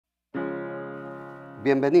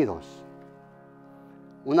Bienvenidos.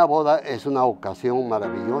 Una boda es una ocasión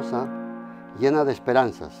maravillosa, llena de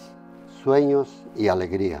esperanzas, sueños y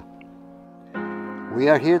alegría. We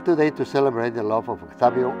are here today to celebrate the love of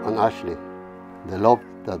Octavio and Ashley, the love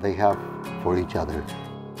that they have for each other.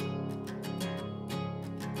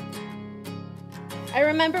 I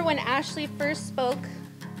remember when Ashley first spoke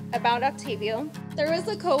about Octavio, there was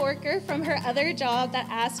a coworker from her other job that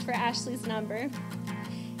asked for Ashley's number.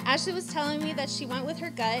 Ashley was telling me that she went with her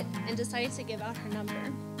gut and decided to give out her number.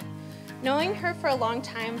 Knowing her for a long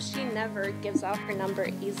time, she never gives out her number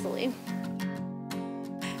easily.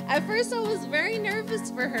 At first, I was very nervous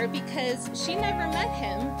for her because she never met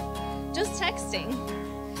him, just texting.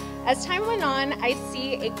 As time went on, I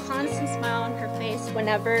see a constant smile on her face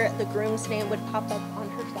whenever the groom's name would pop up on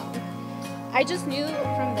her phone. I just knew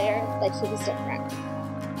from there that he was different.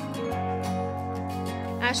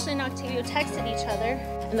 Ashley and Octavio texted each other,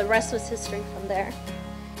 and the rest was history from there.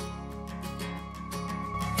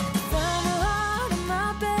 Found the heart of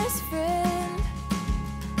my best friend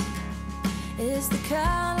is the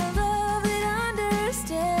kind of love that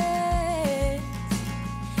understands.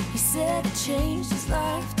 He said it changed his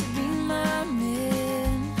life to be my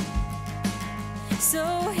man.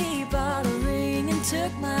 So he bought a ring and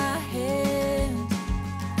took my hand.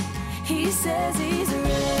 He says he's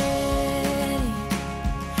ready.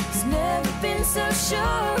 He's never been so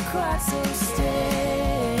sure, quite so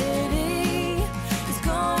steady. He's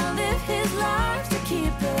gonna live his life to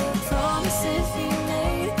keep the promises he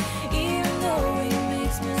made. Even though he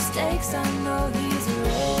makes mistakes, I know he's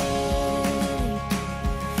ready.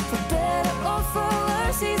 For better or for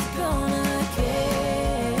worse, he's gonna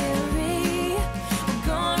carry. We're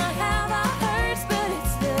gonna have our hurts, but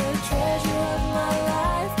it's the treasure of my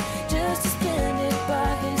life. Just to spend it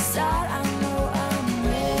by his side, I know I'm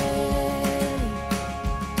ready.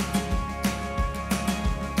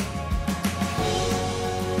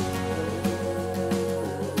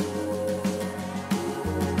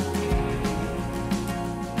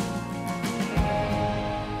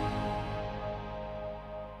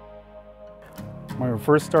 When we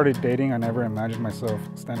first started dating, I never imagined myself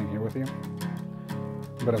standing here with you.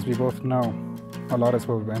 But as we both know, a lot is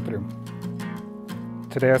what we've been through.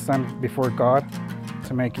 Today I stand before God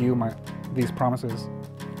to make you these promises,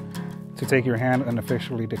 to take your hand and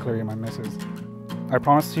officially declare you my missus. I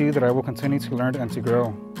promise to you that I will continue to learn and to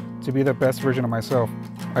grow, to be the best version of myself.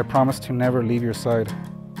 I promise to never leave your side,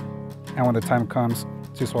 and when the time comes,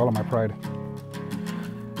 to swallow my pride.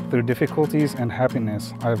 Through difficulties and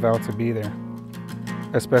happiness, I vow to be there,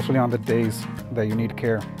 especially on the days that you need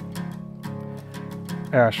care.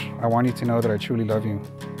 Ash, I want you to know that I truly love you,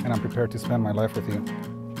 and I'm prepared to spend my life with you.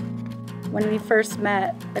 When we first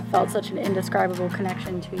met, I felt such an indescribable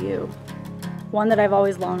connection to you, one that I've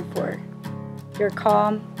always longed for. Your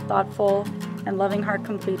calm, thoughtful, and loving heart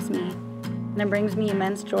completes me, and it brings me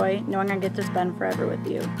immense joy knowing I get to spend forever with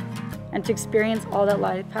you, and to experience all that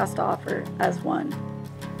life has to offer as one.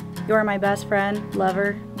 You are my best friend,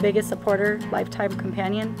 lover, biggest supporter, lifetime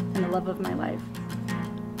companion, and the love of my life.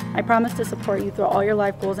 I promise to support you through all your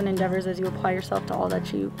life goals and endeavors as you apply yourself to all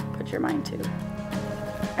that you put your mind to.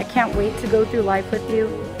 I can't wait to go through life with you,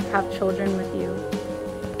 have children with you,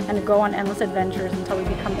 and to go on endless adventures until we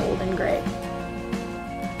become old and gray.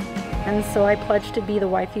 And so I pledge to be the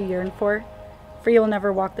wife you yearn for you'll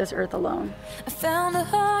never walk this earth alone. I found a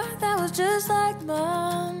heart that was just like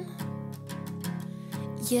mine.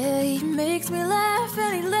 Yeah, he makes me laugh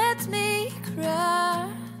and he lets me cry.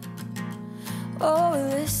 Oh, he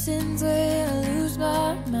listens when I lose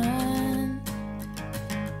my mind.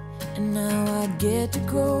 And now I get to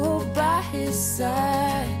grow by his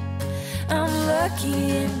side. I'm lucky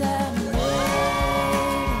and I'm ready.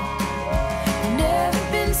 Never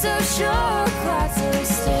been so sure, quite so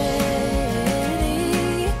steady.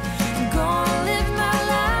 I'm gonna live my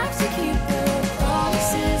life to keep the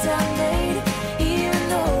promises I made. Even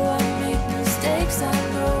though I make mistakes, I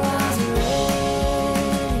know I'm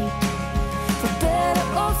ready. For better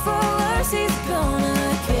or for worse, he's gonna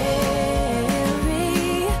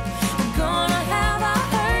carry. We're gonna have our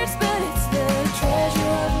hurts, but it's the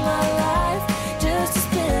treasure of my life. Just to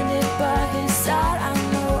spend it by his side, I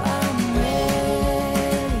know I'm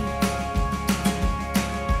ready.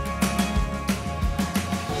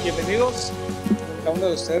 Bienvenidos a uno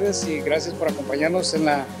de ustedes y gracias por acompañarnos en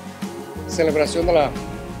la celebración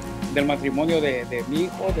del matrimonio de mi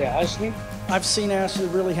hijo, de Ashley. I've seen Ashley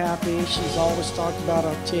really happy. She's always talked about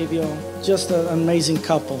Octavio. Just an amazing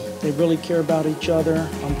couple. They really care about each other.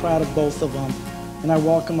 I'm proud of both of them. And I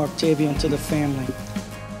welcome Octavio into the family.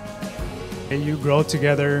 You grow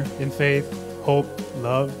together in faith, hope,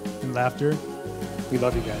 love, and laughter. We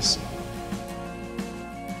love you guys.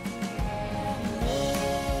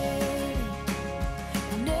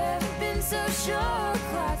 Never been so sure,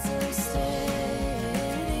 quite so steady.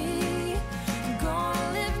 I'm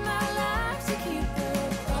gonna live my life to keep the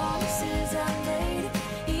promises I made.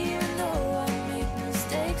 Even though I make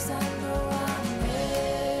mistakes, I know I'm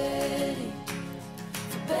ready.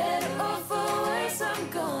 For better or for worse, I'm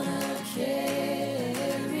gonna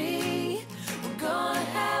carry. We're gonna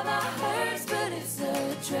have our hurts, but it's the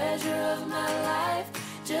treasure of my life.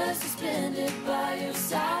 Just to spend it by your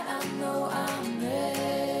side, I know I'm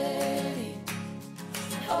ready.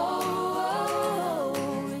 Oh, oh,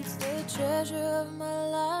 oh, it's the treasure of my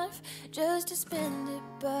life. Just to spend it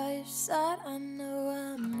by your side, I know